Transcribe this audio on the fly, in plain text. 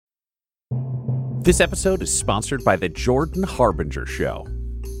This episode is sponsored by the Jordan Harbinger Show.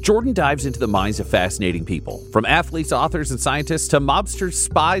 Jordan dives into the minds of fascinating people, from athletes, authors, and scientists to mobsters,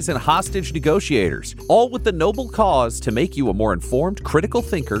 spies, and hostage negotiators, all with the noble cause to make you a more informed, critical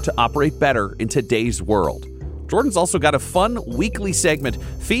thinker to operate better in today's world. Jordan's also got a fun weekly segment,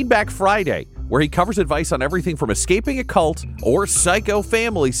 Feedback Friday, where he covers advice on everything from escaping a cult or psycho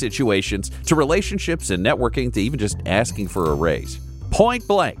family situations to relationships and networking to even just asking for a raise. Point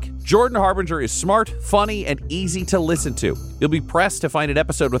blank, Jordan Harbinger is smart, funny, and easy to listen to. You'll be pressed to find an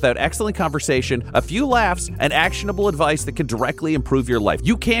episode without excellent conversation, a few laughs, and actionable advice that can directly improve your life.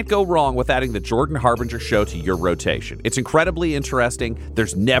 You can't go wrong with adding the Jordan Harbinger Show to your rotation. It's incredibly interesting.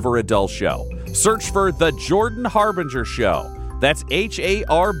 There's never a dull show. Search for The Jordan Harbinger Show. That's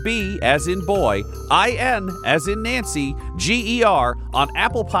H-A-R-B as in boy, I-N as in Nancy, G-E-R on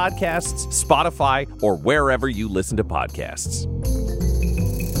Apple Podcasts, Spotify, or wherever you listen to podcasts.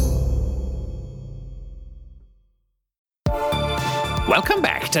 Welcome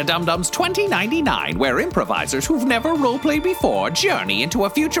back to Dum Dum's 2099, where improvisers who've never roleplayed before journey into a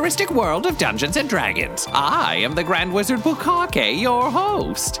futuristic world of Dungeons & Dragons. I am the Grand Wizard Bukake, your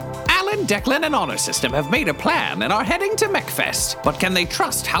host. Alyn, Declan, and Honor System have made a plan and are heading to MechFest. But can they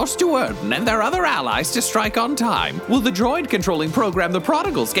trust House Duerden and their other allies to strike on time? Will the droid-controlling program the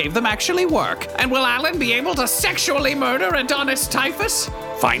Prodigals gave them actually work? And will Alyn be able to sexually murder Adonis Typhus?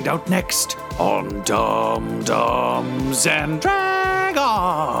 Find out next on Dum Dums and Dragons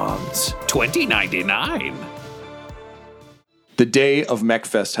 2099. The day of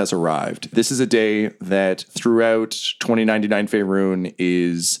MechFest has arrived. This is a day that throughout 2099 Faerun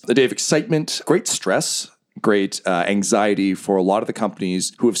is a day of excitement, great stress, great anxiety for a lot of the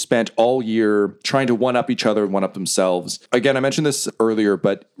companies who have spent all year trying to one-up each other and one-up themselves. Again, I mentioned this earlier,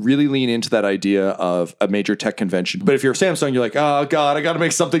 but really lean into that idea of a major tech convention. But if you're Samsung, you're like, oh God, I got to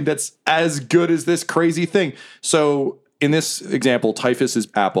make something that's as good as this crazy thing. So in this example, Typhus is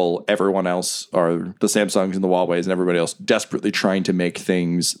Apple. Everyone else are the Samsungs and the Huaweis and everybody else desperately trying to make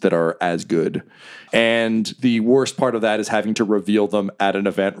things that are as good. And the worst part of that is having to reveal them at an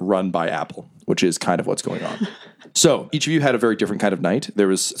event run by Apple, which is kind of what's going on. So each of you had a very different kind of night. There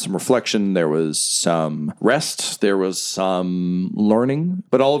was some reflection, there was some rest, there was some learning,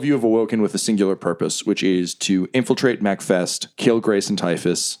 but all of you have awoken with a singular purpose, which is to infiltrate MechFest, kill Grace and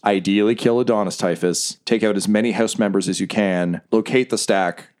Typhus, ideally kill Adonis Typhus, take out as many house members as you can, locate the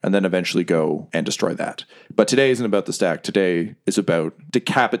stack, and then eventually go and destroy that. But today isn't about the stack. Today is about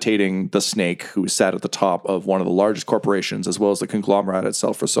decapitating the snake who sat at the top of one of the largest corporations, as well as the conglomerate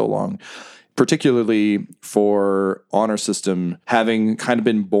itself for so long. Particularly for Honor System, having kind of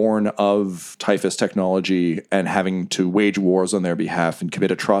been born of Typhus technology and having to wage wars on their behalf and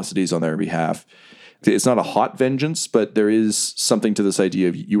commit atrocities on their behalf. It's not a hot vengeance, but there is something to this idea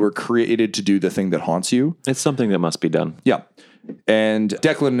of you were created to do the thing that haunts you. It's something that must be done. Yeah. And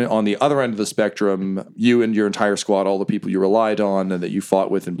Declan, on the other end of the spectrum, you and your entire squad, all the people you relied on and that you fought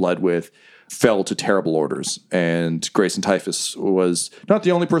with and bled with, fell to terrible orders. And Grace and Typhus was not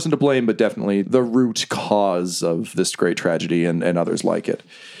the only person to blame, but definitely the root cause of this great tragedy and others like it.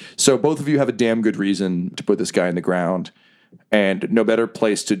 So both of you have a damn good reason to put this guy in the ground. And no better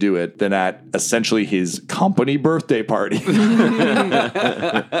place to do it than at essentially his company birthday party.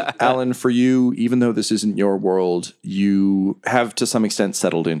 Alyn, for you, even though this isn't your world, you have to some extent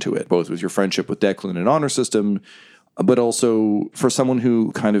settled into it, both with your friendship with Declan and Honor System, but also for someone who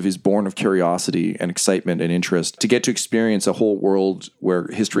kind of is born of curiosity and excitement and interest, to get to experience a whole world where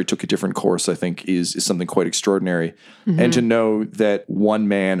history took a different course, I think is something quite extraordinary. Mm-hmm. And to know that one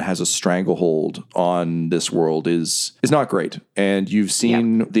man has a stranglehold on this world is not great. And you've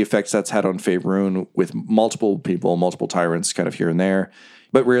seen the effects that's had on Faerun with multiple people, multiple tyrants kind of here and there.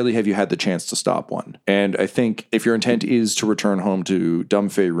 But rarely have you had the chance to stop one. And I think if your intent is to return home to Dumb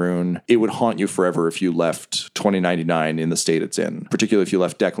Faerun, it would haunt you forever if you left 2099 in the state it's in. Particularly if you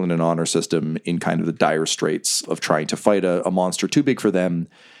left Declan and Honor System in kind of the dire straits of trying to fight a monster too big for them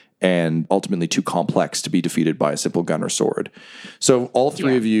and ultimately too complex to be defeated by a simple gun or sword. So all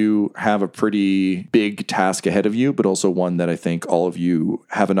three of you have a pretty big task ahead of you, but also one that I think all of you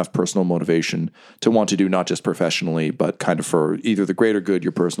have enough personal motivation to want to do, not just professionally, but kind of for either the greater good,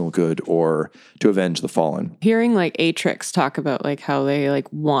 your personal good, or to avenge the fallen. Hearing like Atrix talk about like how they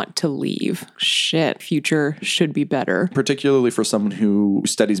like want to leave. Shit, future should be better. Particularly for someone who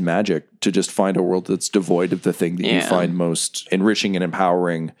studies magic, to just find a world that's devoid of the thing that you find most enriching and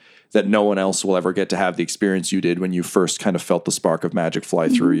empowering, that no one else will ever get to have the experience you did when you first kind of felt the spark of magic fly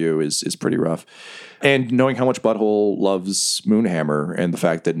through you is pretty rough. And knowing how much Butthole loves Moonhammer and the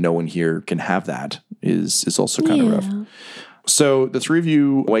fact that no one here can have that is also kind of rough. So the three of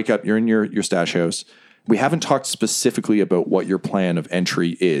you wake up, you're in your stash house. We haven't talked specifically about what your plan of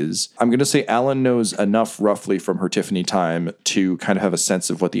entry is. I'm going to say Alyn knows enough roughly from her Tiffany time to kind of have a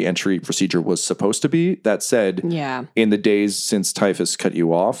sense of what the entry procedure was supposed to be. That said, in the days since Typhus cut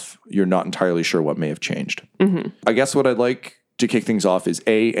you off, you're not entirely sure what may have changed. I guess what I'd like to kick things off is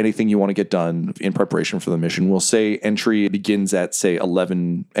anything you want to get done in preparation for the mission. We'll say entry begins at, say,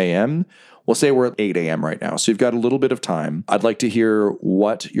 11 a.m., We'll say we're at 8 a.m. right now. So you've got a little bit of time. I'd like to hear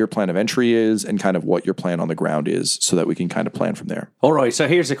what your plan of entry is and kind of what your plan on the ground is so that we can kind of plan from there. All right. So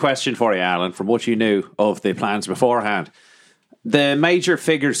here's a question for you, Alyn, from what you knew of the plans beforehand. The major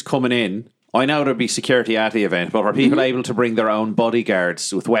figures coming in, I know there'll be security at the event, but are people able to bring their own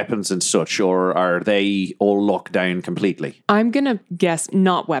bodyguards with weapons and such, or are they all locked down completely? I'm going to guess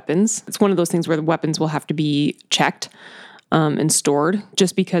not weapons. It's one of those things where the weapons will have to be checked. And stored,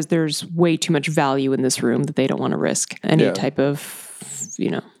 just because there's way too much value in this room that they don't want to risk any type of, It's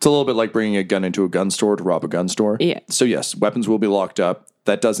a little bit like bringing a gun into a gun store to rob a gun store. Yeah. So yes, weapons will be locked up.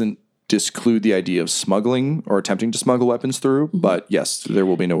 That doesn't disclude the idea of smuggling or attempting to smuggle weapons through, but yes, there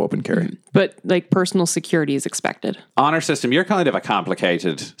will be no open carry. But like personal security is expected. Honor system, you're kind of a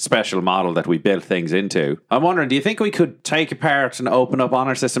complicated special model that we built things into. I'm wondering, do you think we could take apart and open up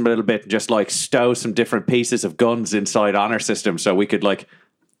honor system a little bit and just like stow some different pieces of guns inside honor system so we could like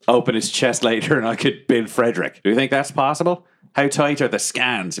open his chest later and I could build Frederick? Do you think that's possible? How tight are the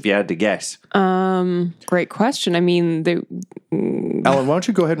scans, if you had to guess? Great question. I mean, Alyn, why don't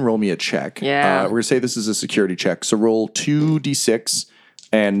you go ahead and roll me a check? Yeah. We're going to say this is a security check. So roll 2d6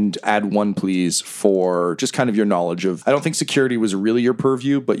 and add 1, please, for just kind of your knowledge of... I don't think security was really your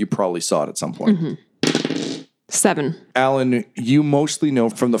purview, but you probably saw it at some point. 7. Alyn, you mostly know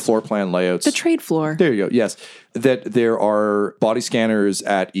from the floor plan layouts. The trade floor. There you go, yes. That there are body scanners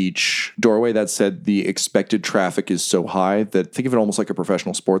at each doorway. That said, the expected traffic is so high that think of it almost like a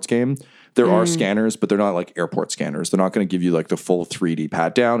professional sports game. There are scanners, but they're not like airport scanners. They're not going to give you like the full 3D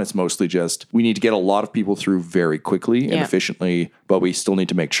pat down. It's mostly just, we need to get a lot of people through very quickly and efficiently, but we still need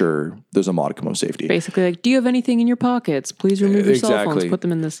to make sure there's a modicum of safety. Basically, like, do you have anything in your pockets? Please remove your cell phones, put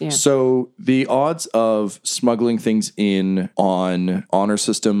them in this. Yeah. So the odds of smuggling things in on honor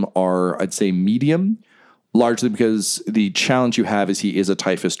system are, I'd say, medium. Largely because the challenge you have is he is a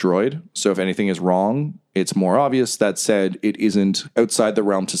Typhus droid. So if anything is wrong, it's more obvious. That said, it isn't outside the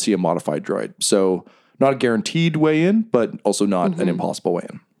realm to see a modified droid. So not a guaranteed way in, but also not an impossible way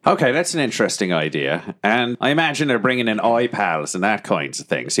in. Okay, that's an interesting idea. And I imagine they're bringing in iPals and that kinds of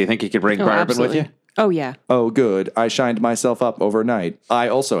thing. So you think you could bring Bourbon with you? Oh, yeah. Oh, good. I shined myself up overnight. I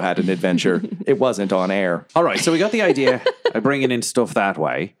also had an adventure. It wasn't on air. All right, so we got the idea of bringing in stuff that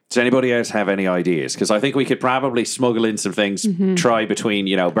way. Does anybody else have any ideas? Because I think we could probably smuggle in some things, try between,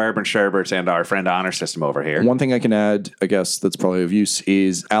 Bourbon Sherbert and our friend Honor System over here. One thing I can add, I guess, that's probably of use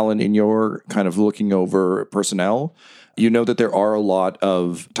is, Alyn, in your kind of looking over personnel, you know that there are a lot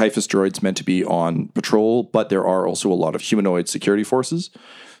of Typhus droids meant to be on patrol, but there are also a lot of humanoid security forces.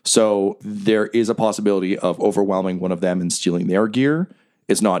 So there is a possibility of overwhelming one of them and stealing their gear.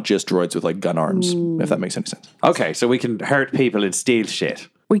 It's not just droids with like gun arms, if that makes any sense. Okay, so we can hurt people and steal shit.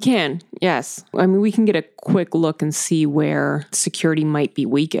 We can, yes. I mean, we can get a quick look and see where security might be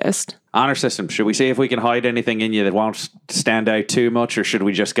weakest. Honor system, should we see if we can hide anything in you that won't stand out too much, or should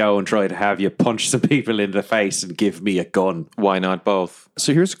we just go and try to have you punch some people in the face and give me a gun? Why not both?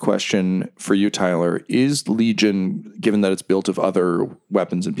 So here's a question for you, Tyler. Is Legion, given that it's built of other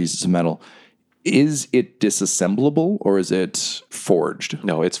weapons and pieces of metal, is it disassemblable or is it forged?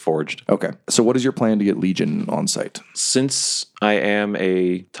 No, it's forged. Okay. So what is your plan to get Legion on site? Since I am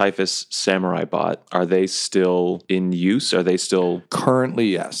a Typhus samurai bot, are they still in use? Are they still... Currently,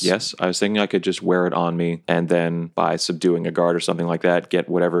 yes. Yes? I was thinking I could just wear it on me and then by subduing a guard or something like that, get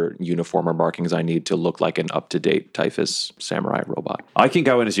whatever uniform or markings I need to look like an up-to-date Typhus samurai robot. I can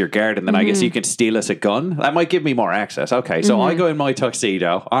go in as your guard and then I guess you can steal us a gun. That might give me more access. Okay, so I go in my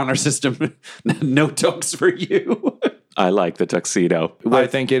tuxedo. Honor system, no tux for you. I like the tuxedo. I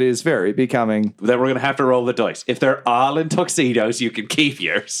think it is very becoming. Then we're going to have to roll the dice. If they're all in tuxedos, you can keep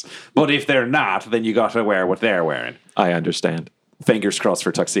yours. But if they're not, then you got to wear what they're wearing. I understand. Fingers crossed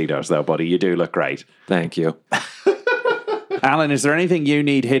for tuxedos, though, buddy. You do look great. Thank you. Alyn, is there anything you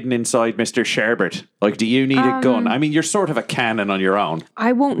need hidden inside Mr. Sherbert? Like, do you need a gun? I mean, you're sort of a cannon on your own.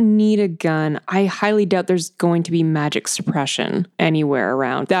 I won't need a gun. I highly doubt there's going to be magic suppression anywhere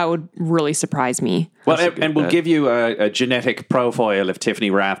around. That would really surprise me. Well, and we'll give you a genetic profile of Tiffany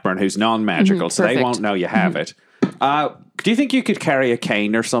Rath-Bane, who's non-magical, so they won't know you have it. Do you think you could carry a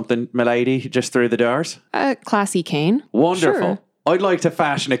cane or something, milady, just through the doors? A classy cane. Wonderful. Sure. I'd like to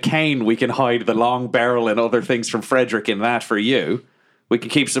fashion a cane we can hide the long barrel and other things from Frederick in that for you. We can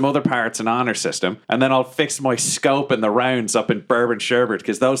keep some other parts in honor system, and then I'll fix my scope and the rounds up in Bourbon Sherbet,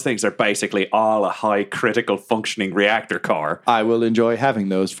 because those things are basically all a high critical functioning reactor core. I will enjoy having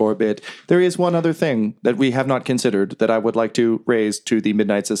those for a bit. There is one other thing that we have not considered that I would like to raise to the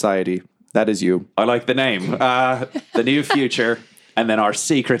Midnight Society. That is you. I like the name. The new future, and then our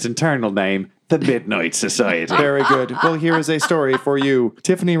secret internal name, the Midnight Society. Very good. Well, here is a story for you.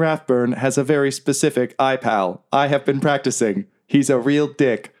 Tiffany Rath-Bane has a very specific eye pal. I have been practicing. He's a real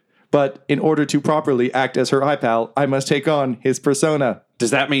dick. But in order to properly act as her eye pal, I must take on his persona.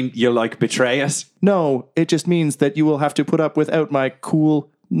 Does that mean you betray us? No, it just means that you will have to put up without my cool,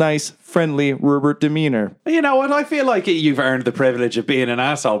 nice, friendly Rupert demeanor. You know what? I feel like you've earned the privilege of being an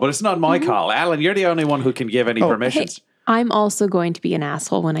asshole, but it's not my call. Alan, you're the only one who can give any permissions. Hey, I'm also going to be an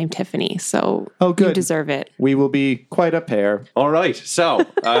asshole when I'm Tiffany, so good. You deserve it. We will be quite a pair. All right, so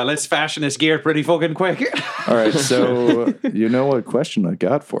let's fashion this gear pretty fucking quick. All right, so you know what question I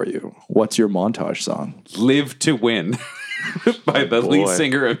got for you. What's your montage song? Live to Win by the lead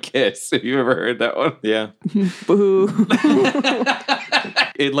singer of Kiss. Have you ever heard that one? Yeah. Boo.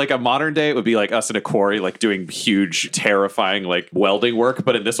 In a modern day, it would be like us in a quarry, doing huge, terrifying, welding work.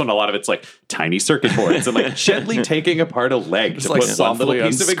 But in this one, a lot of it's tiny circuit boards and gently taking apart a leg to put one little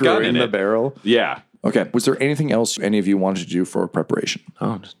piece of a gun in the it. barrel. Yeah. Okay. Was there anything else any of you wanted to do for preparation?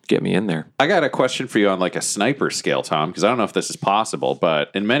 Oh, just get me in there. I got a question for you on a sniper scale, Tom, because I don't know if this is possible,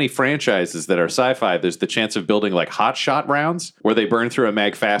 but in many franchises that are sci-fi, there's the chance of building hot shot rounds where they burn through a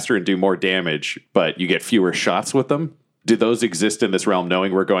mag faster and do more damage, but you get fewer shots with them. Do those exist in this realm,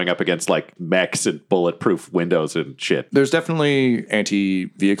 knowing we're going up against mechs and bulletproof windows and shit? There's definitely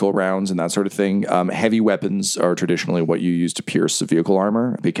anti-vehicle rounds and that sort of thing. Heavy weapons are traditionally what you use to pierce vehicle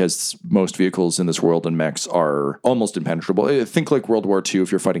armor, because most vehicles in this world and mechs are almost impenetrable. Think World War II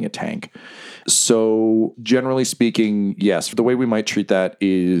if you're fighting a tank. So generally speaking, yes, the way we might treat that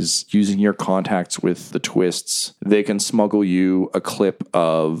is using your contacts with the twists. They can smuggle you a clip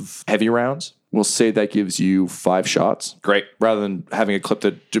of heavy rounds. We'll say that gives you 5 shots. Great. Rather than having a clip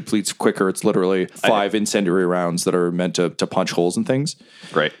that depletes quicker, it's literally 5 incendiary rounds that are meant to punch holes in things.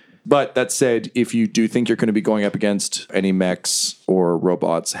 Great. But that said, if you do think you're going to be going up against any mechs or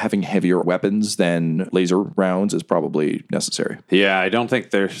robots, having heavier weapons than laser rounds is probably necessary. Yeah, I don't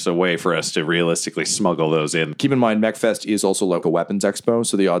think there's a way for us to realistically smuggle those in. Keep in mind, MechFest is also a weapons expo,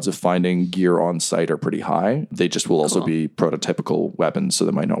 so the odds of finding gear on site are pretty high. They just will also be prototypical weapons, so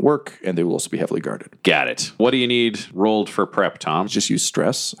they might not work, and they will also be heavily guarded. Got it. What do you need rolled for prep, Tom? Just use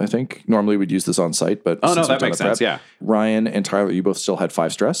stress, I think. Normally we'd use this on site, but no, that makes sense, yeah. Ryan and Tyler, you both still had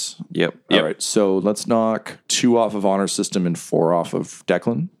 5 stress? Yep. All right, so let's knock 2 off of Honor System and 4 off of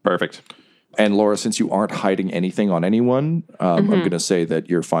Declan. Perfect. And Laura, since you aren't hiding anything on anyone, I'm going to say that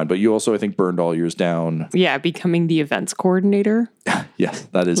you're fine. But you also, I think, burned all yours down. Yeah, becoming the events coordinator. Yes,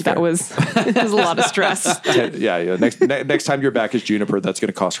 that is fair. That was a lot of stress. Yeah. Next time you're back as Juniper, that's going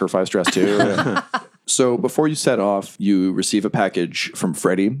to cost her 5 stress too. So before you set off, you receive a package from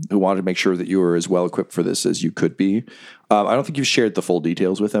Freddie, who wanted to make sure that you were as well equipped for this as you could be. I don't think you've shared the full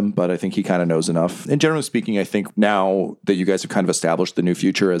details with him, but I think he kind of knows enough. And generally speaking, I think now that you guys have kind of established the new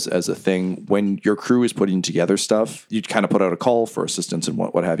future as a thing, when your crew is putting together stuff, you kind of put out a call for assistance and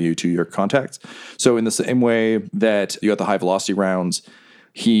what have you to your contacts. So in the same way that you got the high velocity rounds,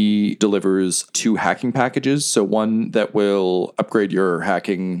 he delivers 2 hacking packages. So one that will upgrade your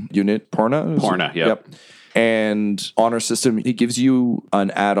hacking unit, Porna. Yep. And Honor System, it gives you an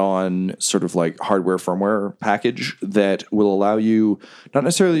add-on sort of hardware firmware package that will allow you not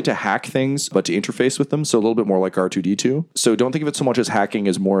necessarily to hack things, but to interface with them. So a little bit more like R2-D2. So don't think of it so much as hacking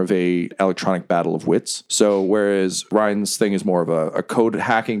as more of a electronic battle of wits. So whereas Ryan's thing is more of a code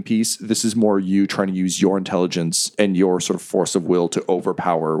hacking piece, this is more you trying to use your intelligence and your sort of force of will to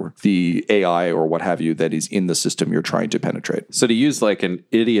overpower the AI or what have you that is in the system you're trying to penetrate. So to use an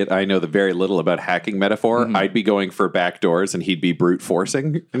idiot, I know the very little about hacking metaphor, I'd be going for backdoors and he'd be brute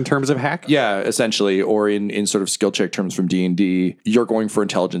forcing in terms of hack? Yeah, essentially. Or in sort of skill check terms from D&D, you're going for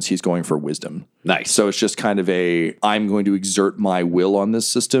intelligence, he's going for wisdom. Nice. So it's just kind of I'm going to exert my will on this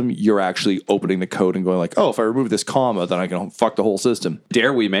system. You're actually opening the code and going if I remove this comma, then I can fuck the whole system.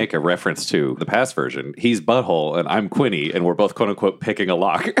 Dare we make a reference to the past version? He's Butthole and I'm Quinny, and we're both quote unquote picking a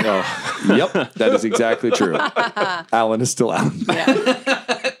lock. Yep, that is exactly true. Alan is still Alan.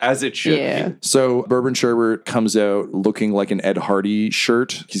 Yeah. As it should be. So Bourbon Sherbert comes out looking like an Ed Hardy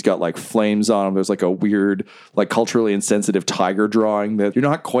shirt. He's got like flames on him. There's like a weird, like culturally insensitive tiger drawing that you're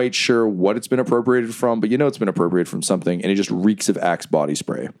not quite sure what it's been appropriated from, but you know it's been appropriated from something, and he just reeks of Axe body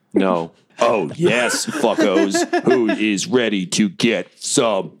spray. No. Oh, yes, fuckos. Who is ready to get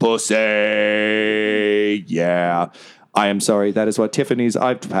some pussy? Yeah. I am sorry. That is what Tiffany's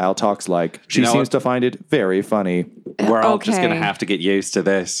pal talks like. She seems to find it very funny. We're all just going to have to get used to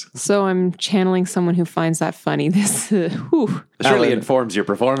this. So I'm channeling someone who finds that funny. This really informs your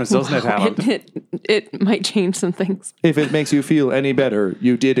performance, doesn't it, Alan? It might change some things. If it makes you feel any better,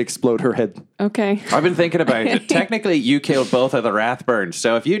 you did explode her head. Okay. I've been thinking about it. Technically, you killed both of the Rathburns.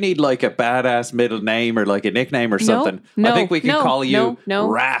 So if you need like a badass middle name or like a nickname or something, I think we could call you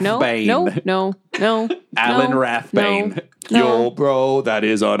Rath-Bane. No. Alyn Rath-Bane. Yo, bro, that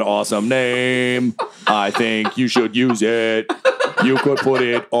is an awesome name. I think you should use it. You could put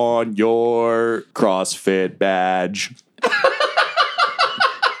it on your CrossFit badge.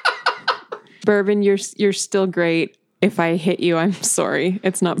 Bourbon, you're still great. If I hit you, I'm sorry.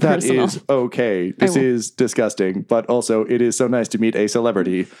 It's not personal. That is okay. This is disgusting, but also it is so nice to meet a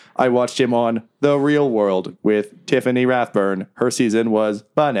celebrity. I watched him on The Real World with Tiffany Rathburn. Her season was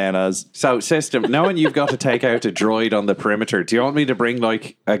bananas. So, System, knowing you've got to take out a droid on the perimeter, do you want me to bring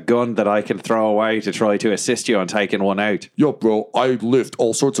like a gun that I can throw away to try to assist you on taking one out? Yo, bro, I lift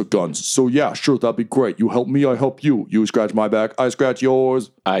all sorts of guns. So yeah, sure, that'd be great. You help me, I help you. You scratch my back, I scratch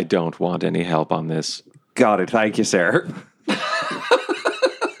yours. I don't want any help on this. Got it. Thank you, sir.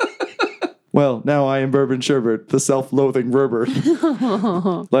 Well, now I am Bourbon Sherbert, the self-loathing Herbert.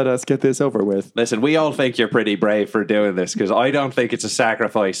 Let us get this over with. Listen, we all think you're pretty brave for doing this because I don't think it's a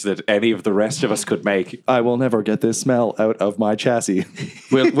sacrifice that any of the rest of us could make. I will never get this smell out of my chassis.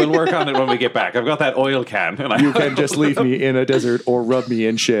 We'll work on it when we get back. I've got that oil can. And You can just leave me in a desert or rub me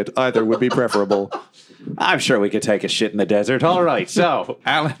in shit. Either would be preferable. I'm sure we could take a shit in the desert. All right. So,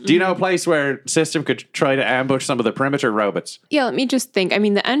 Alan, do you know a place where System could try to ambush some of the perimeter robots? Yeah, let me just think. I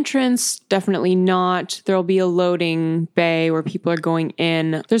mean, the entrance, definitely not. There'll be a loading bay where people are going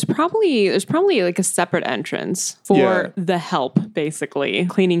in. There's probably like a separate entrance for the help, basically.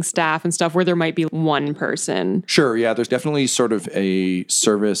 Cleaning staff and stuff where there might be one person. Sure, yeah. There's definitely sort of a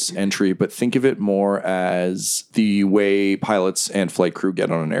service entry, but think of it more as the way pilots and flight crew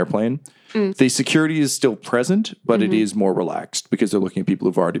get on an airplane. The security is still present, but it is more relaxed because they're looking at people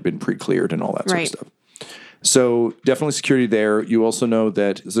who've already been pre-cleared and all that sort of stuff. So definitely security there. You also know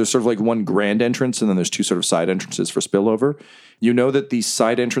that there's sort of like one grand entrance and then there's two sort of side entrances for spillover. You know that these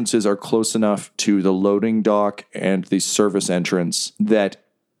side entrances are close enough to the loading dock and the service entrance that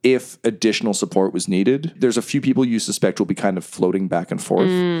if additional support was needed, there's a few people you suspect will be kind of floating back and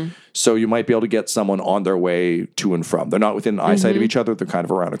forth. So you might be able to get someone on their way to and from. They're not within eyesight of each other. They're kind of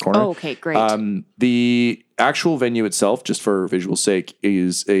around a corner. Oh, okay, great. The actual venue itself, just for visual sake,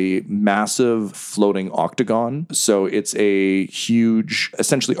 is a massive floating octagon. So it's a huge,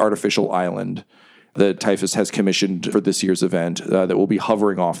 essentially artificial island that Typhus has commissioned for this year's event that will be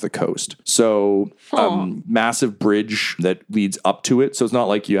hovering off the coast. So massive bridge that leads up to it. So it's not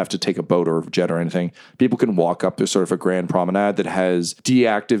like you have to take a boat or a jet or anything. People can walk up. There's sort of a grand promenade that has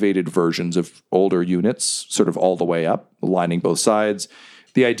deactivated versions of older units sort of all the way up, lining both sides.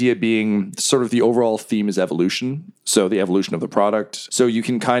 The idea being sort of the overall theme is evolution. So the evolution of the product. So you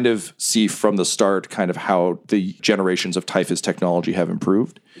can kind of see from the start kind of how the generations of Typhus technology have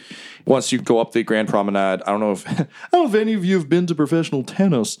improved. Once you go up the Grand Promenade, I don't know if any of you have been to professional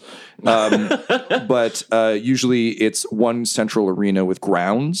tennis, but usually it's one central arena with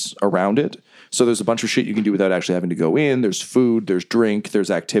grounds around it. So there's a bunch of shit you can do without actually having to go in. There's food, there's drink,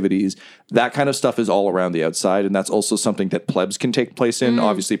 there's activities. That kind of stuff is all around the outside, and that's also something that plebs can take place in.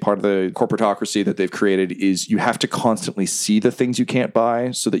 Obviously, part of the corporatocracy that they've created is you have to constantly see the things you can't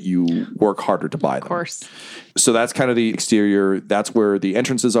buy so that you work harder to buy them. Of course. So that's kind of the exterior. That's where the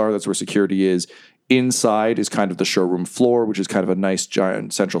entrances are. That's where security is. Inside is kind of the showroom floor, which is kind of a nice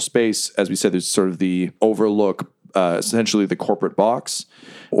giant central space. As we said, there's sort of the overlook, essentially the corporate box,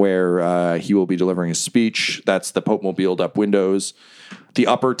 where he will be delivering a speech. That's the Pope-mobiled up windows. The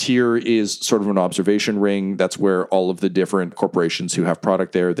upper tier is sort of an observation ring. That's where all of the different corporations who have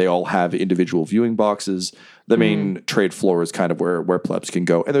product there, they all have individual viewing boxes. The main trade floor is kind of where plebs can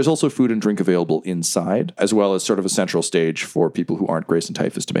go. And there's also food and drink available inside, as well as sort of a central stage for people who aren't Grace and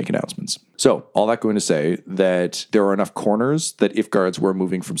Typhus to make announcements. So all that going to say that there are enough corners that if guards were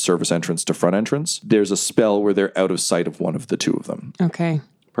moving from service entrance to front entrance, there's a spell where they're out of sight of one of the two of them. Okay.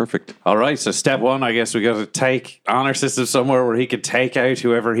 Perfect. All right, so step one, I guess we got to take honor system somewhere where he can take out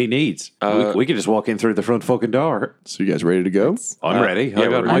whoever he needs. We can just walk in through the front fucking door. So you guys ready to go? I'm ready. I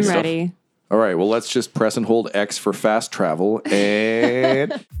got my I'm stuff. ready. All right, well, let's just press and hold X for fast travel.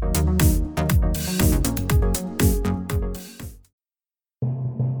 And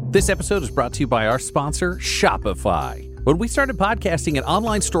This episode is brought to you by our sponsor, Shopify. When we started podcasting, an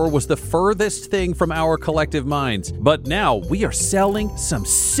online store was the furthest thing from our collective minds. But now we are selling some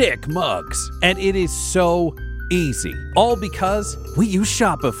sick mugs. And it is so easy. All because we use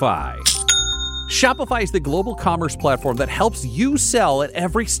Shopify. Shopify is the global commerce platform that helps you sell at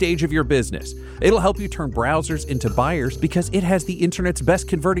every stage of your business. It'll help you turn browsers into buyers because it has the internet's best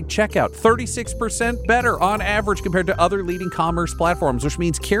converting checkout, 36% better on average compared to other leading commerce platforms, which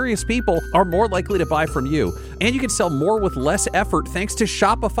means curious people are more likely to buy from you. And you can sell more with less effort thanks to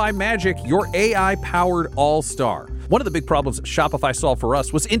Shopify Magic, your AI-powered all-star. One of the big problems Shopify solved for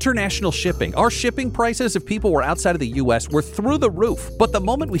us was international shipping. Our shipping prices, if people were outside of the US, were through the roof. But the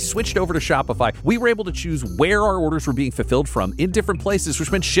moment we switched over to Shopify, we were able to choose where our orders were being fulfilled from in different places,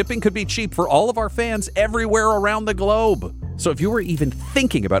 which meant shipping could be cheap for all of our fans everywhere around the globe. So if you were even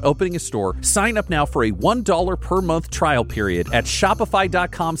thinking about opening a store, sign up now for a $1 per month trial period at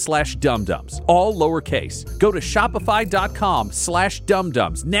shopify.com/dumdums, all lowercase. Go to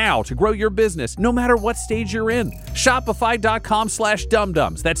shopify.com/dumdums now to grow your business no matter what stage you're in.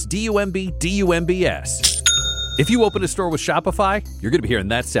 Shopify.com/dumdums. That's DUMBDUMBS. If you open a store with Shopify, you're going to be hearing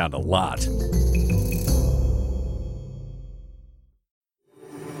that sound a lot.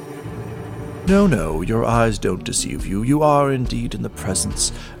 No, your eyes don't deceive you. You are indeed in the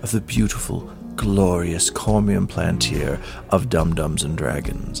presence of the beautiful, glorious Cormium Plantier of Dum-Dums and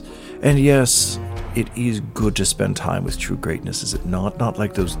Dragons. And yes, it is good to spend time with true greatness, is it not? Not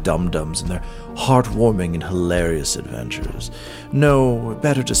like those dum-dums and their heartwarming and hilarious adventures. No,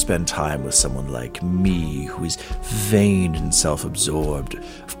 better to spend time with someone like me, who is vain and self-absorbed.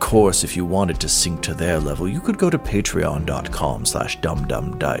 Of course, if you wanted to sink to their level, you could go to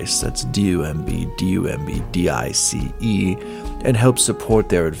patreon.com/dumdumdice, that's DUMBDICE, and help support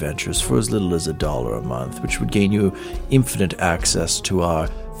their adventures for as little as $1 a month, which would gain you infinite access to our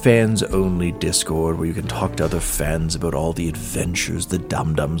fans-only Discord, where you can talk to other fans about all the adventures the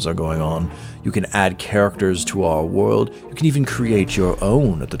Dum-Dums are going on. You can add characters to our world. You can even create your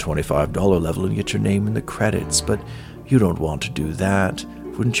own at the $25 level and get your name in the credits. But you don't want to do that.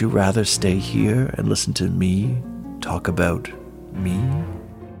 Wouldn't you rather stay here and listen to me talk about me?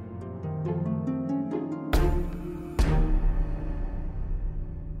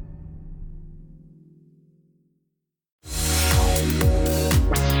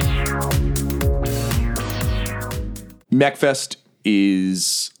 MechFest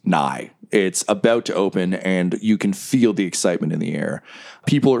is nigh. It's about to open, and you can feel the excitement in the air.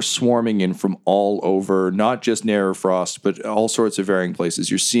 People are swarming in from all over, not just Narrowfrost, but all sorts of varying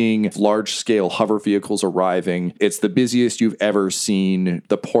places. You're seeing large-scale hover vehicles arriving. It's the busiest you've ever seen,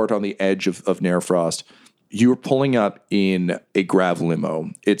 the port on the edge of Narrowfrost. You're pulling up in a grav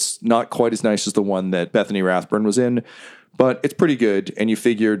limo. It's not quite as nice as the one that Bethany Rathburn was in, but it's pretty good, and you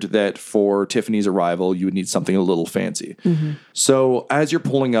figured that for Tiffany's arrival, you would need something a little fancy. Mm-hmm. So as you're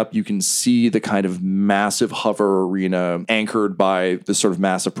pulling up, you can see the kind of massive hover arena anchored by this sort of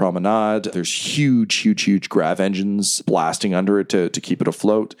massive promenade. There's huge grav engines blasting under it to keep it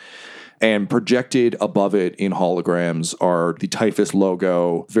afloat. And projected above it in holograms are the Typhus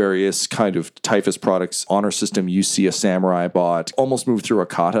logo, various kind of Typhus products, honor system. You see a samurai bot almost move through a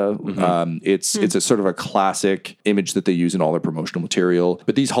kata. Mm-hmm. It's a sort of a classic image that they use in all their promotional material.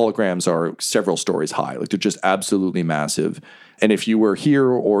 But these holograms are several stories high. Like, they're just absolutely massive. And if you were here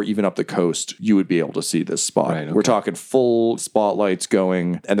or even up the coast, you would be able to see this spot. Right, okay. We're talking full spotlights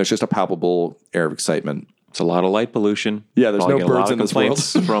going, and there's just a palpable air of excitement. It's a lot of light pollution. Yeah, there's no birds in this world.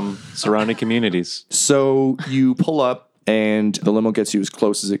 From surrounding communities. So you pull up, and the limo gets you as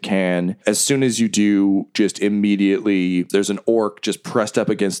close as it can. As soon as you do, just immediately, there's an orc just pressed up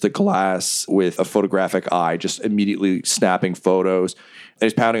against the glass with a photographic eye, just immediately snapping photos. And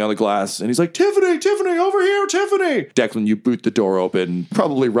he's pounding on the glass, and he's like, Tiffany, over here, Tiffany. Declan, you boot the door open,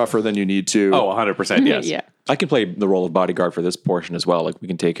 probably rougher than you need to. Oh, 100%, yes. Yeah. I can play the role of bodyguard for this portion as well. Like, we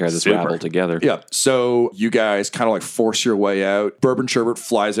can take care of this rabble together. Yeah. So you guys kind of like force your way out. Bourbon Sherbet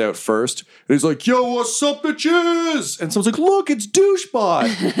flies out first, and he's like, yo, what's up, bitches? And someone's like, look, it's Douchebot.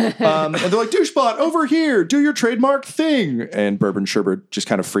 And they're like, Douchebot, over here, do your trademark thing. And Bourbon Sherbet just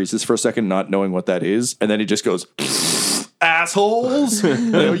kind of freezes for a second, not knowing what that is. And then he just goes, assholes.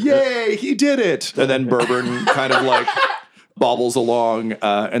 And they go, yay, he did it. And then Bourbon kind of like bobbles along.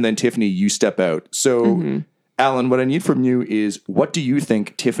 And then Tiffany, you step out. So Alyn, what I need from you is, what do you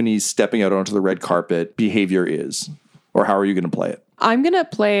think Tiffany's stepping out onto the red carpet behavior is? Or how are you going to play it? I'm going to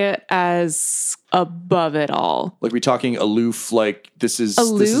play it as above it all. Like, we talking aloof, like this is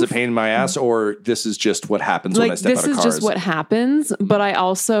a pain in my ass, or this is just what happens when I step out of cars? This is just what happens, but I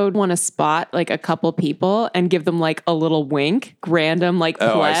also want to spot like a couple people and give them like a little wink, random like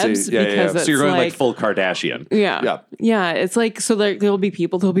plebs. Because so you're going like full Kardashian. Yeah. It's like, so there'll be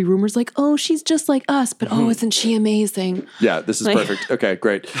rumors like, oh, she's just like us, but oh, isn't she amazing? Yeah, this is perfect. Okay,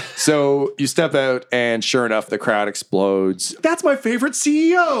 great. So you step out and sure enough, the crowd explodes. That's my favorite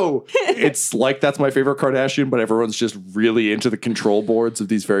CEO. It's like, that's my favorite Kardashian, but everyone's just really into the control boards of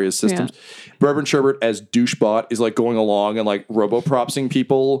these various systems. Yeah. Bourbon Sherbert as douchebot is like going along and like robopropsing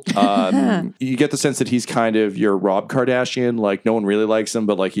people. You get the sense that he's kind of your Rob Kardashian. Like, no one really likes him,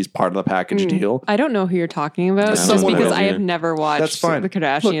 but like he's part of the package deal. I don't know who you're talking about, just because I have never watched the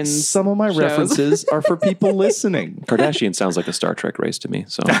Kardashians. Look, some of my references are for people listening. Kardashian sounds like a Star Trek race to me.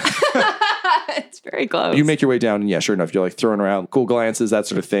 So it's very close. You make your way down, and yeah, sure enough, you're like throwing around cool glances, that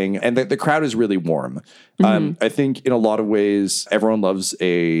sort of thing. And the crowd is really warm. I think in a lot of ways, everyone loves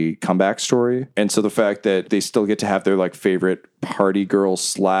a comeback story. And so the fact that they still get to have their like favorite party girl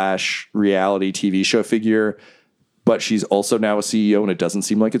 / reality TV show figure, but she's also now a CEO and it doesn't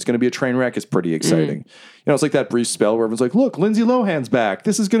seem like it's going to be a train wreck, is pretty exciting. You know, it's like that brief spell where everyone's like, look, Lindsay Lohan's back.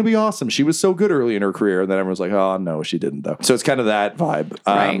 This is going to be awesome. She was so good early in her career. And then everyone's like, oh, no, she didn't, though. So it's kind of that vibe.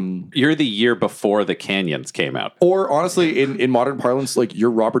 Right. You're the year before the Canyons came out. Or honestly, in modern parlance, like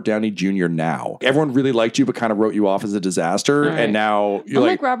you're Robert Downey Jr. now. Everyone really liked you, but kind of wrote you off as a disaster. Right. And now you're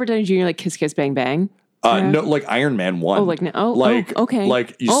like Robert Downey Jr., like Kiss Kiss Bang Bang. No, like Iron Man 1. Okay.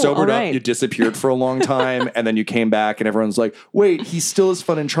 Like you sobered up, you disappeared for a long time, and then you came back, and everyone's like, wait, he's still as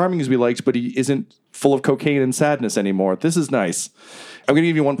fun and charming as we liked, but he isn't full of cocaine and sadness anymore. This is nice. I'm going to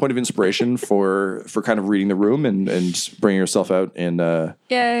give you 1 point of inspiration for kind of reading the room and bringing yourself out in a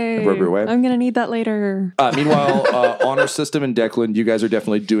appropriate way. I'm going to need that later. Meanwhile, Honor System and Declan, you guys are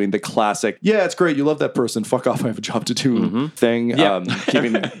definitely doing the classic, yeah, it's great, you love that person, fuck off, I have a job to do thing. Yeah.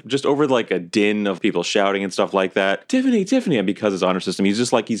 Just over like a din of people shouting and stuff like that. Tiffany. And because it's Honor System, he's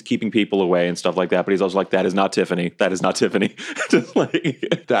just like, he's keeping people away and stuff like that, but he's also like, that is not Tiffany. Just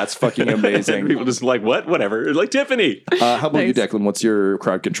like, that's fucking amazing. People just like, what? Whatever. Like, Tiffany. How about you, Declan? What's your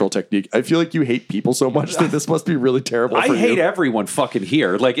crowd control technique? I feel like you hate people so much that this must be really terrible for you. I hate everyone fucking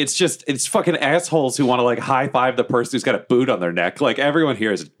here. Like, it's fucking assholes who want to like high five the person who's got a boot on their neck. Like, everyone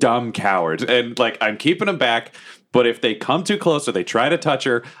here is a dumb coward. And like, I'm keeping them back. But if they come too close or they try to touch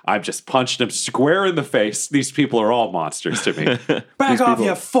her, I'm just punching them square in the face. These people are all monsters to me. Back off,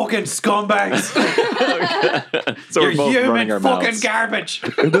 you fucking scumbags. So you're we're both human our fucking mouths. Garbage.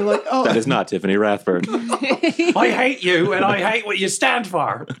 And they're like, oh, That is not Tiffany Rathbane. I hate you and I hate what you stand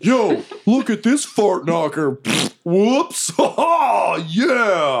for. yo, look at this fart knocker. Whoops. Oh,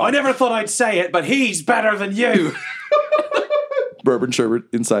 yeah. I never thought I'd say it, but he's better than you. Bourbon Sherbert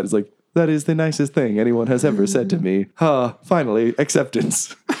inside is like, that is the nicest thing anyone has ever said to me. Finally,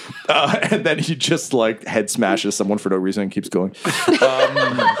 acceptance. And then he just like head smashes someone for no reason and keeps going.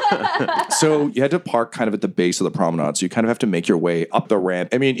 So you had to park kind of at the base of the promenade. So you kind of have to make your way up the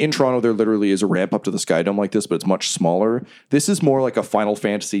ramp. I mean, in Toronto, there literally is a ramp up to the Sky Dome like this, but it's much smaller. This is more like a Final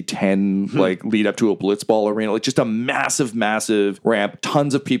Fantasy X like lead up to a Blitzball arena, like just a massive, massive ramp.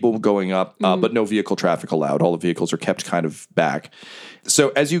 Tons of people going up, but no vehicle traffic allowed. All the vehicles are kept kind of back. So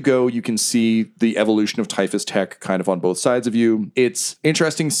as you go, you can see the evolution of Typhus tech kind of on both sides of you. It's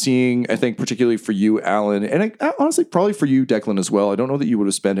interesting seeing, I think, particularly for you, Alyn, and honestly, probably for you, Declan, as well. I don't know that you would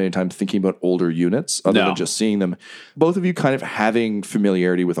have spent any time thinking about older units other than just seeing them. Both of you kind of having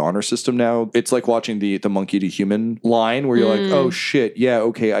familiarity with Honor System now. It's like watching the monkey to human line where you're like, oh shit, yeah,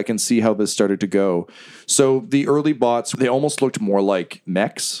 okay, I can see how this started to go. So the early bots, they almost looked more like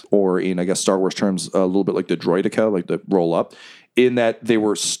mechs, or in, I guess, Star Wars terms, a little bit like the droideka, like the roll up, in that they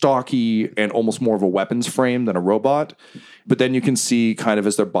were stocky and almost more of a weapons frame than a robot. But then you can see kind of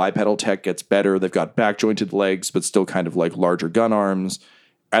as their bipedal tech gets better, they've got back jointed legs, but still kind of like larger gun arms.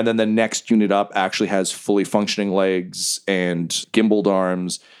 And then the next unit up actually has fully functioning legs and gimbaled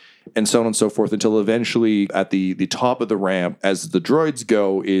arms, and so on and so forth, until eventually at the top of the ramp, as the droids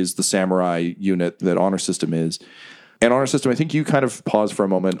go, is the samurai unit that Honor System is. And Honor System, I think you kind of pause for a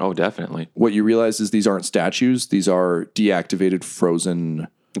moment. Oh, definitely. What you realize is these aren't statues. These are deactivated, frozen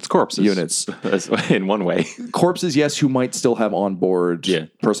It's corpses. Units. In one way. Corpses, yes, who might still have on board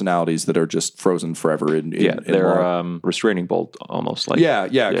personalities that are just frozen forever in they're restraining bolt almost like. Yeah,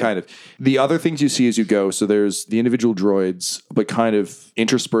 kind of. The other things you see as you go, so there's the individual droids, but kind of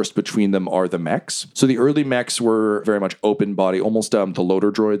interspersed between them are the mechs. So the early mechs were very much open body, almost the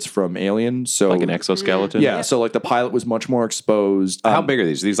loader droids from Alien. So like an exoskeleton? Yeah, so like the pilot was much more exposed. How big are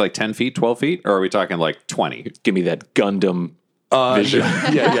these? Are these like 10 feet, 12 feet? Or are we talking like 20? Give me that Gundam vision.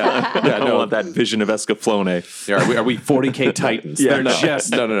 Yeah, I want that vision of Escaflowne. Are we 40K Titans? They're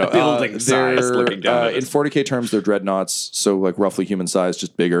just building size looking down. In 40K terms, they're dreadnoughts, so like roughly human size,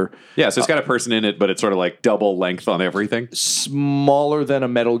 just bigger. Yeah, so it's got a person in it, but it's sort of like double length on everything. Smaller than a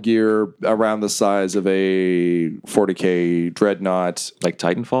Metal Gear, around the size of a 40K dreadnought. Like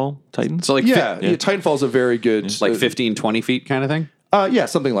Titanfall? Titans? So like Titanfall's a very good... like 15, 20 feet kind of thing? Yeah,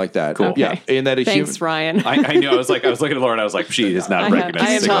 something like that. Cool. Yeah, and that Thanks, Ryan. I know. I was looking at Laura and I was like, she is not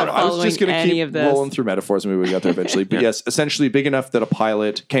recognizing. I am not I was just going to keep of this. rolling through metaphors and maybe we got there eventually. But yes, essentially big enough that a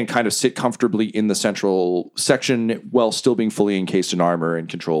pilot can kind of sit comfortably in the central section while still being fully encased in armor and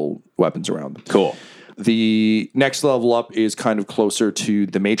control weapons around them. Cool. The next level up is kind of closer to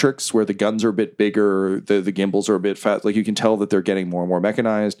the Matrix, where the guns are a bit bigger, the gimbals are a bit fat. Like you can tell that they're getting more and more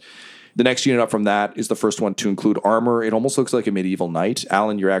mechanized. The next unit up from that is the first one to include armor. It almost looks like a medieval knight.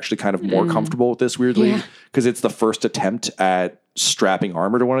 Alan, you're actually kind of more comfortable with this, weirdly, because it's the first attempt at strapping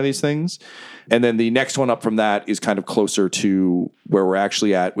armor to one of these things. And then the next one up from that is kind of closer to where we're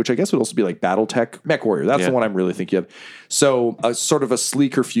actually at, which I guess would also be like Battletech Mech Warrior. That's the one I'm really thinking of. So a sort of a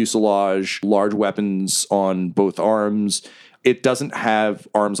sleeker fuselage, large weapons on both arms. It doesn't have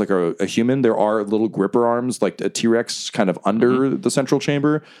arms like a human. There are little gripper arms, like a T-Rex, kind of under the central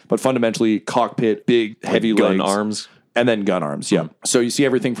chamber. But fundamentally, cockpit, big, heavy gun legs. arms. And then gun arms, yeah. So you see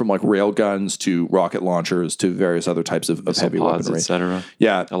everything from like rail guns to rocket launchers to various other types of heavy weaponry. etc.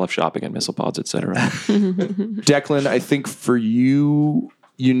 Yeah. I love shopping at missile pods, etc. Declan, I think for you...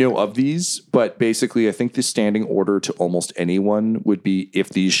 You know of these, but basically I think the standing order to almost anyone would be if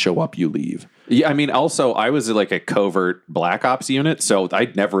these show up, you leave. Yeah, I mean, also, I was like a covert Black Ops unit, so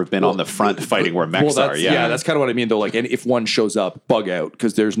I'd never have been on the front fighting where mechs are. Yeah, that's kind of what I mean, though. Like, and if one shows up, bug out,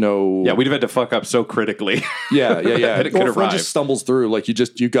 because there's no... Yeah, we'd have had to fuck up so critically. Yeah. That it could if one just stumbles through, like,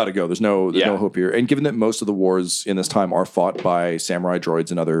 you got to go. There's no hope here. And given that most of the wars in this time are fought by samurai droids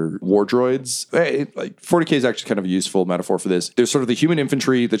and other war droids, 40K is actually kind of a useful metaphor for this. There's sort of the human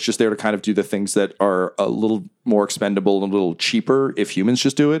infantry that's just there to kind of do the things that are a little more expendable and a little cheaper if humans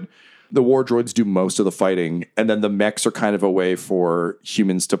just do it. The war droids do most of the fighting, and then the mechs are kind of a way for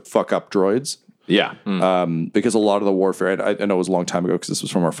humans to fuck up droids. Yeah. Because a lot of the warfare, and I know it was a long time ago because this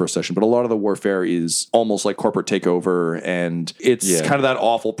was from our first session, but a lot of the warfare is almost like corporate takeover, and it's kind of that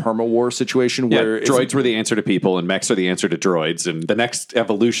awful perma-war situation where droids were the answer to people and mechs are the answer to droids, and the next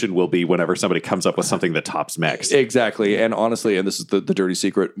evolution will be whenever somebody comes up with something that tops mechs. Exactly. And honestly, and this is the dirty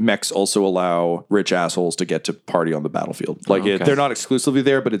secret, mechs also allow rich assholes to get to party on the battlefield. Like they're not exclusively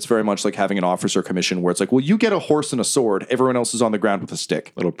there, but it's very much like having an officer commission where it's like, well, you get a horse and a sword, everyone else is on the ground with a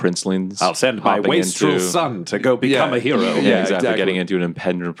stick. Little princelings. I'll send my wastrel son to go become a hero. Yeah, exactly. Getting into an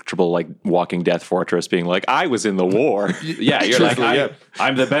impenetrable, like, walking death fortress, being like, I was in the war. Yeah, you're like,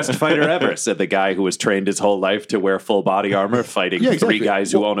 I'm the best fighter ever, said the guy who was trained his whole life to wear full body armor, fighting three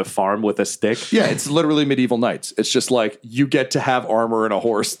guys who own a farm with a stick. Yeah, it's literally medieval knights. It's just like, you get to have armor and a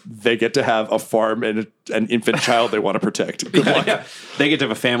horse. They get to have a farm and an infant child they want to protect. Good luck. Yeah. They get to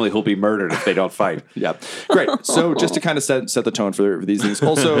have a family who'll be murdered if they don't fight. Yeah, great. So just to kind of set the tone for these things.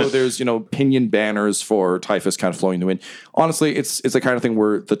 Also, there's pinion banners for Typhus kind of flowing in the wind. Honestly, it's the kind of thing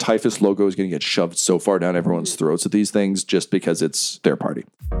where the Typhus logo is going to get shoved so far down everyone's throats at these things just because it's their party.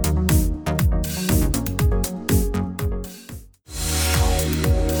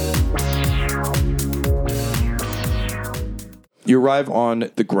 You arrive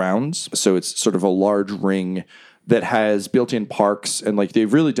on the grounds, so it's sort of a large ring that has built-in parks, and like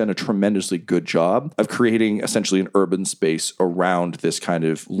they've really done a tremendously good job of creating essentially an urban space around this kind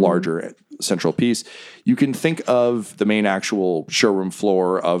of larger central piece. You can think of the main actual showroom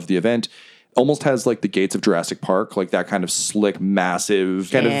floor of the event almost has like the gates of Jurassic Park, like that kind of slick, massive,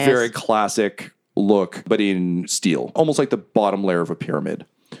 kind of very classic look, but in steel, almost like the bottom layer of a pyramid.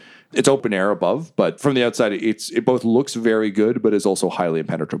 It's open air above, but from the outside, it both looks very good, but is also highly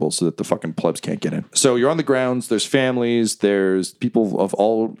impenetrable so that the fucking plebs can't get in. So you're on the grounds, there's families, there's people of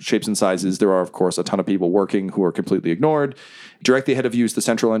all shapes and sizes. There are, of course, a ton of people working who are completely ignored. Directly ahead of you is the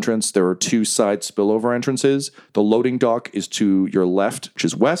central entrance. There are two side spillover entrances. The loading dock is to your left, which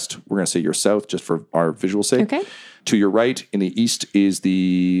is west. We're going to say your south, just for our visual sake. Okay. To your right, in the east, is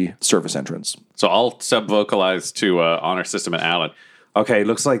the service entrance. So I'll sub-vocalize to Honor System and Alan. Okay,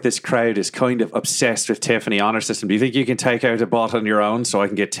 looks like this crowd is kind of obsessed with Tiffany honor system. Do you think you can take out a bot on your own so I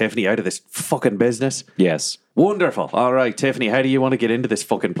can get Tiffany out of this fucking business? Yes. Wonderful. All right, Tiffany, how do you want to get into this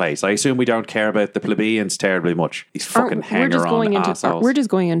fucking place? I assume we don't care about the plebeians terribly much. These fucking hanger-on assholes. We're just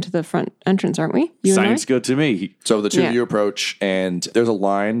going into the front entrance, aren't we? You Sounds good to me. So the two of you approach, and there's a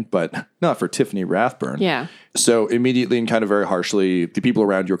line, but not for Tiffany Rath-Bane. Yeah. So immediately and kind of very harshly, the people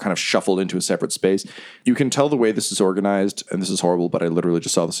around you are kind of shuffled into a separate space. You can tell the way this is organized, and this is horrible, but I literally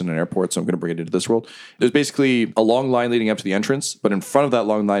just saw this in an airport, so I'm going to bring it into this world. There's basically a long line leading up to the entrance, but in front of that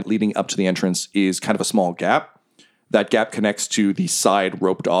long line leading up to the entrance is kind of a small gap. That gap connects to the side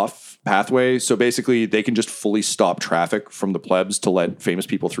roped off pathway. So basically they can just fully stop traffic from the plebs to let famous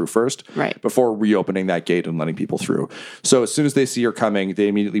people through first. Right. Before reopening that gate and letting people through. So as soon as they see you're coming, they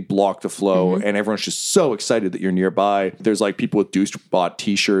immediately block the flow and everyone's just so excited that you're nearby. There's like people with Douchebot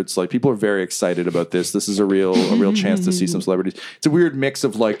t-shirts. Like people are very excited about this. This is a real chance to see some celebrities. It's a weird mix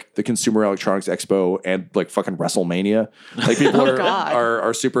of like the Consumer Electronics Expo and like fucking WrestleMania. Like people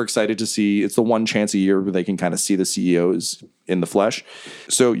are super excited to see. It's the one chance a year where they can kind of see the CEOs in the flesh.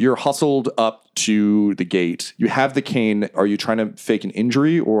 So you're hustled up to the gate. You have the cane. Are you trying to fake an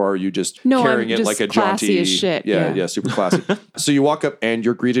injury or are you just carrying it like a jaunty? As shit. Yeah, super classy. So you walk up and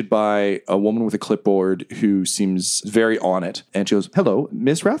you're greeted by a woman with a clipboard who seems very on it. And she goes, "Hello,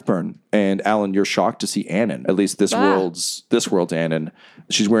 Miss Rath-Bane." And Alyn, you're shocked to see Annan. At least this world's Annan.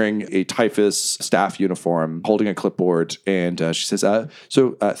 She's wearing a typhus staff uniform, holding a clipboard, and she says,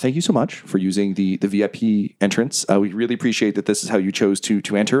 thank you so much for using the VIP entrance. We really appreciate that this is how you chose to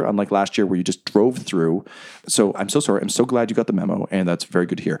enter, unlike last year where you just drove through. So I'm so sorry. I'm so glad you got the memo, and that's very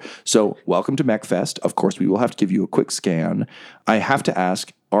good to hear. So welcome to MechFest. Of course, we will have to give you a quick scan. I have to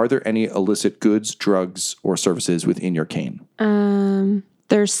ask, are there any illicit goods, drugs, or services within your cane?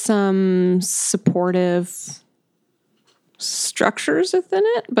 There's some supportive structures within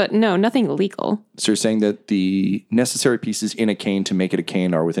it, but no, nothing illegal. So you're saying that the necessary pieces in a cane to make it a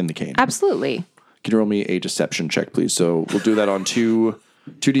cane are within the cane? Absolutely. Can you roll me a deception check, please? So we'll do that on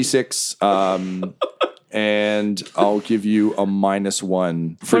 2d6, and I'll give you a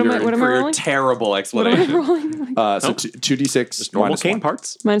 -1 for your terrible explanation. What am I rolling? 2d6 Just normal minus cane 1.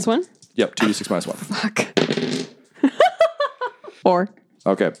 parts. -1? Yep, 2d6 minus 1. Fuck. 4.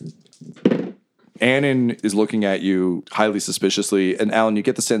 Okay. Annan is looking at you highly suspiciously, and Alyn, you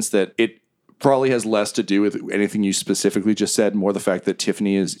get the sense that it probably has less to do with anything you specifically just said, more the fact that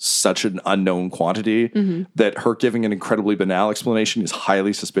Tiffany is such an unknown quantity that her giving an incredibly banal explanation is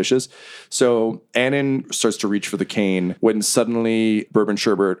highly suspicious. So Annan starts to reach for the cane when suddenly Bourbon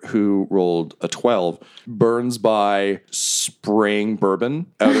Sherbert, who rolled a 12, burns by spraying bourbon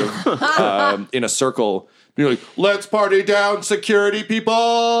out of in a circle. You're like, "Let's party down, security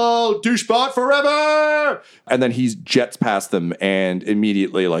people! Douchebot forever!" And then he jets past them, and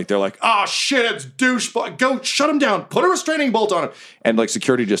immediately, like, they're like, "Oh shit, it's Douchebot! Go shut him down! Put a restraining bolt on him!" And like,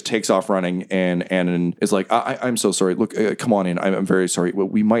 security just takes off running, and Annan is like, "I'm so sorry. Look, come on in. I'm very sorry.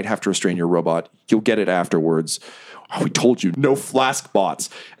 We might have to restrain your robot. You'll get it afterwards." "Oh, we told you, no flask bots."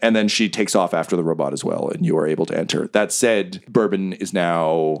 And then she takes off after the robot as well, and you are able to enter. That said, Bourbon is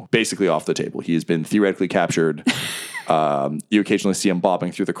now basically off the table. He has been theoretically captured. You occasionally see him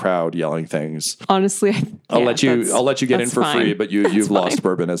bobbing through the crowd, yelling things. Honestly, I'll let you get in for free, but you've lost fine.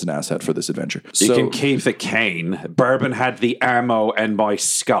 Bourbon as an asset for this adventure. You can keep the cane. Bourbon had the ammo and my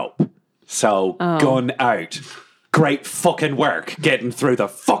scope. So gun out. Great fucking work getting through the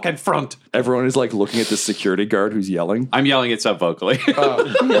fucking front. Everyone is like looking at the security guard who's yelling. I'm yelling it sub-vocally.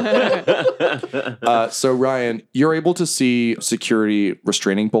 So Ryan, you're able to see security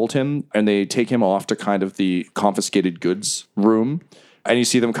restraining bolt him, and they take him off to kind of the confiscated goods room. And you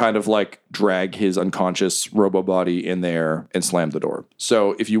see them kind of like drag his unconscious robo body in there and slam the door.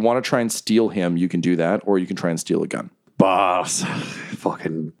 So if you want to try and steal him, you can do that, or you can try and steal a gun. Boss.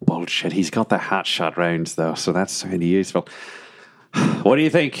 Fucking bullshit. He's got the hat shot rounds though, so that's really useful. What do you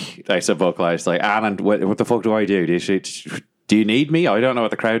think? I said vocalized, like, "Alyn, what the fuck do I do? Do you need me? I don't know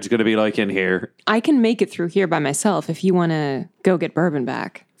what the crowd's going to be like in here." I can make it through here by myself if you want to go get Bourbon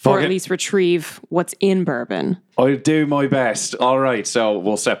back. Or at least retrieve what's in Bourbon. I'll do my best. All right, so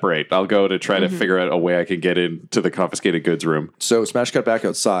we'll separate. I'll go to try to figure out a way I can get into the confiscated goods room. So Smash cut back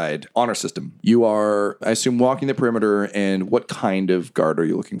outside. Honor system. You are, I assume, walking the perimeter, and what kind of guard are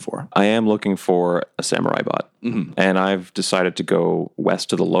you looking for? I am looking for a samurai bot. And I've decided to go west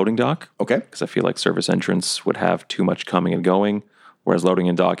to the loading dock. Okay. Because I feel like service entrance would have too much coming and going. Whereas loading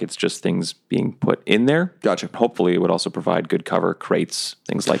and dock, it's just things being put in there. Gotcha. Hopefully, it would also provide good cover, crates,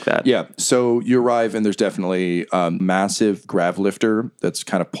 things like that. Yeah. So you arrive, and there's definitely a massive grav lifter that's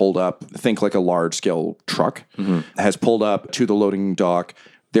kind of pulled up. Think like a large scale truck has pulled up to the loading dock.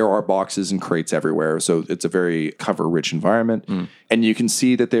 There are boxes and crates everywhere, so it's a very cover-rich environment. And you can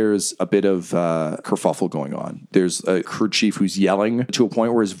see that there's a bit of kerfuffle going on. There's a crew chief who's yelling to a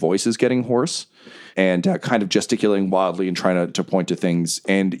point where his voice is getting hoarse and kind of gesticulating wildly and trying to point to things.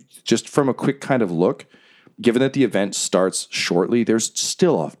 And just from a quick kind of look, given that the event starts shortly, there's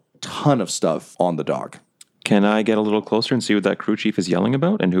still a ton of stuff on the dock. Can I get a little closer and see what that crew chief is yelling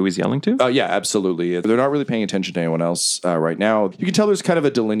about and who he's yelling to? Yeah, absolutely. They're not really paying attention to anyone else right now. You can tell there's kind of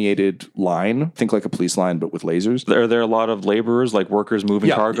a delineated line. Think like a police line, but with lasers. Are there a lot of laborers, like workers moving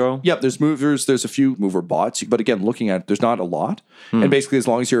cargo? Yep, there's movers. There's a few mover bots. But again, looking at it, there's not a lot. And basically, as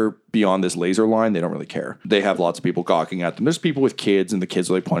long as you're beyond this laser line, they don't really care. They have lots of people gawking at them. There's people with kids, and the kids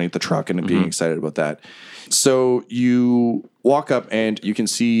are like pointing at the truck and being excited about that. So you walk up, and you can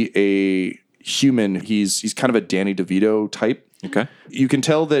see a human. He's kind of a Danny DeVito type. Okay. You can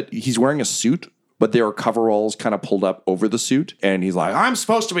tell that he's wearing a suit, but there are coveralls kind of pulled up over the suit. And he's like, I'm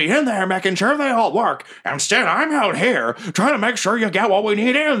supposed to be in there making sure they all work. Instead, I'm out here trying to make sure you get what we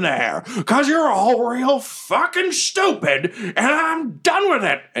need in there. Because you're all real fucking stupid. And I'm done with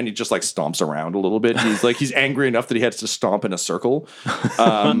it. And he just like stomps around a little bit. He's angry enough that he has to stomp in a circle.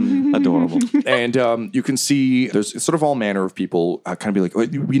 Adorable. And you can see there's sort of all manner of people kind of be like,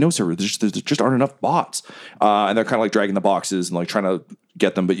 we know, sir, there just aren't enough bots. And they're kind of like dragging the boxes and like trying to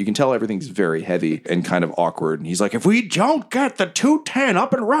get them, but you can tell everything's very heavy and kind of awkward. And he's like, if we don't get the 210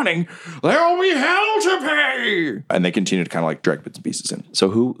 up and running, there'll be hell to pay. And they continue to kind of like drag bits and pieces in. So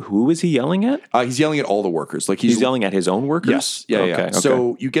who is he yelling at? He's yelling at all the workers. Like he's yelling at his own workers? Yes. Yeah, okay. yeah.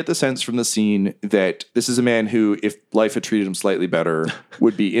 So you get the sense from the scene that this is a man who, if life had treated him slightly better,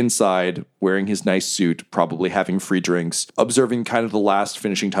 would be inside wearing his nice suit, probably having free drinks, observing kind of the last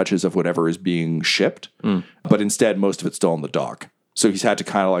finishing touches of whatever is being shipped. But instead, most of it's still on the dock. So he's had to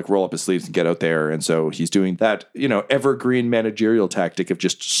kind of like roll up his sleeves and get out there. And so he's doing that, evergreen managerial tactic of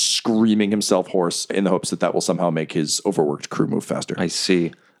just screaming himself hoarse in the hopes that will somehow make his overworked crew move faster. I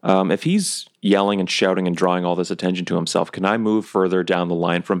see. If he's yelling and shouting and drawing all this attention to himself, can I move further down the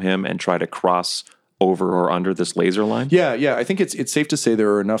line from him and try to cross over or under this laser line? Yeah. I think it's safe to say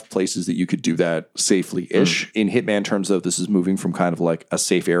there are enough places that you could do that safely-ish. In Hitman terms of this is moving from kind of like a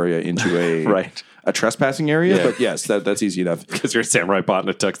safe area into a right. A trespassing area, but yes, that's easy enough. Because you're a samurai bot in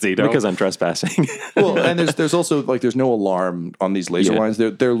a tuxedo. Because I'm trespassing. Well, and there's also like there's no alarm on these laser lines.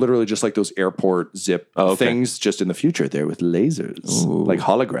 They're literally just like those airport zip things. Just in the future, they're with lasers, like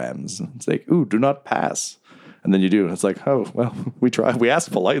holograms. It's like, do not pass. And then you do, and it's like, oh, well, we try. We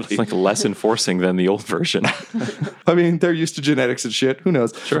asked politely. It's like less enforcing than the old version. I mean, they're used to genetics and shit. Who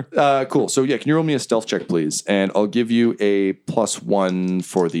knows? Sure. Cool. So, yeah, can you roll me a stealth check, please? And I'll give you a +1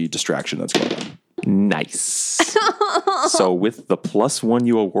 for the distraction that's going on. Nice. So with the +1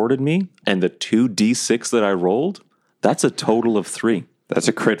 you awarded me and the 2d6 that I rolled, that's a total of 3. That's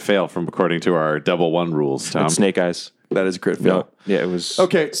a crit fail from according to our double 1 rules, Tom. And Snake Eyes. That is a crit fail. No, yeah, it was...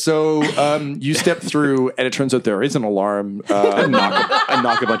 Okay, so you step through, and it turns out there is an alarm. I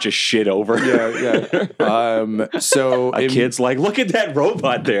knock a bunch of shit over. Yeah. So a kid's like, look at that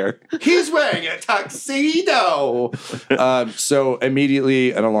robot there. He's wearing a tuxedo. So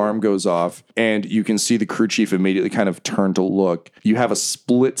immediately an alarm goes off, and you can see the crew chief immediately kind of turn to look. You have a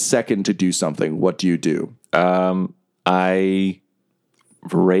split second to do something. What do you do? I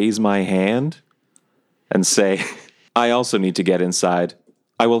raise my hand and say... I also need to get inside.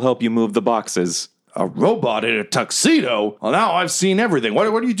 I will help you move the boxes. A robot in a tuxedo? Well, now I've seen everything. What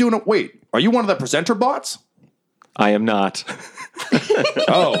are you doing? Wait, are you one of the presenter bots? I am not.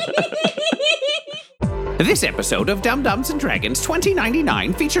 Oh. This episode of Dum Dums and Dragons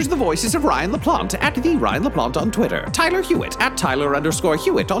 2099 features the voices of Ryan LaPlante at the Ryan LaPlante on Twitter, Tyler Hewitt at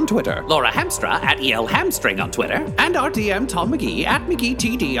Tyler_Hewitt on Twitter, Laura Hamstra at EL Hamstring on Twitter, and our DM Tom McGee at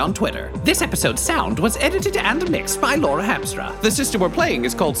McGeeTD on Twitter. This episode's sound was edited and mixed by Laura Hamstra. The system we're playing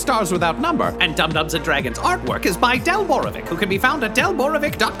is called Stars Without Number, and Dum Dums and Dragons artwork is by Del Borovic, who can be found at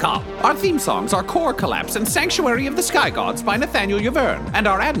delborovic.com. Our theme songs are Core Collapse and Sanctuary of the Sky Gods by Nathaniel Yaverne, and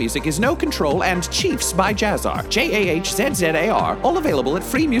our ad music is No Control and Chiefs by by Jazzar, Jahzzar, all available at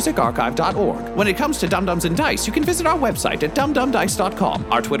freemusicarchive.org. When it comes to Dum Dums and Dice, you can visit our website at dumdumdice.com.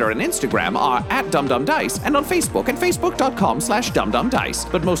 Our Twitter and Instagram are at dumdumdice, and on Facebook at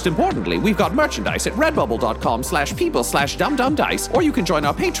facebook.com/dumdumdice. But most importantly, we've got merchandise at redbubble.com/people/dumdumdice, or you can join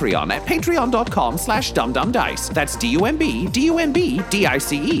our Patreon at patreon.com/dumdumdice. That's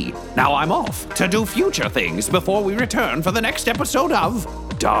DUMBDICE. Now I'm off to do future things before we return for the next episode of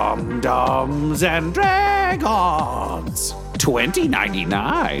Dum Dums and Dragons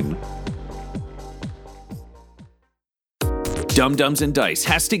 2099. Dum Dums and Dice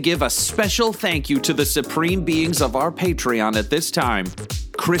has to give a special thank you to the supreme beings of our Patreon at this time: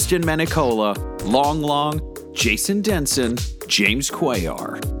 Christian Menicola, Long Long, Jason Denson, James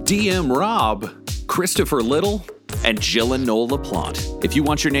Cuellar, DM Rob, Christopher Little, and Jill and Noel LaPlante. If you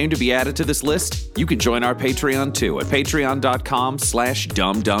want your name to be added to this list, you can join our Patreon too at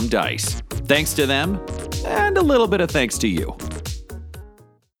patreon.com/dumdumdice. Thanks to them, and a little bit of thanks to you.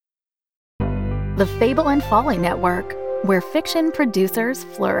 The Fable and Folly Network, where fiction producers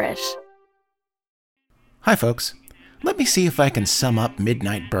flourish. Hi, folks. Let me see if I can sum up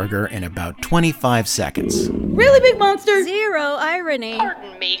Midnight Burger in about 25 seconds. Really, big monster? Zero irony.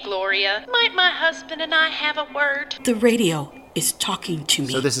 Pardon me, Gloria. Might my husband and I have a word? The radio is talking to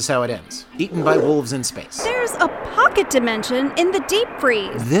me. So this is how it ends. Eaten by wolves in space. There's a pocket dimension in the deep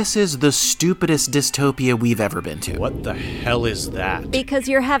freeze. This is the stupidest dystopia we've ever been to. What the hell is that? Because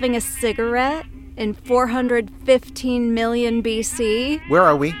you're having a cigarette in 415 million BC. Where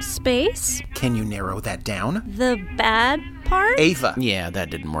are we? Space? Can you narrow that down? The bad part? Ava. Yeah, that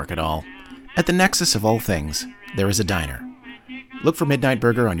didn't work at all. At the nexus of all things, there is a diner. Look for Midnight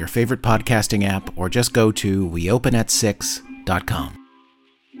Burger on your favorite podcasting app, or just go to weopenat6.com.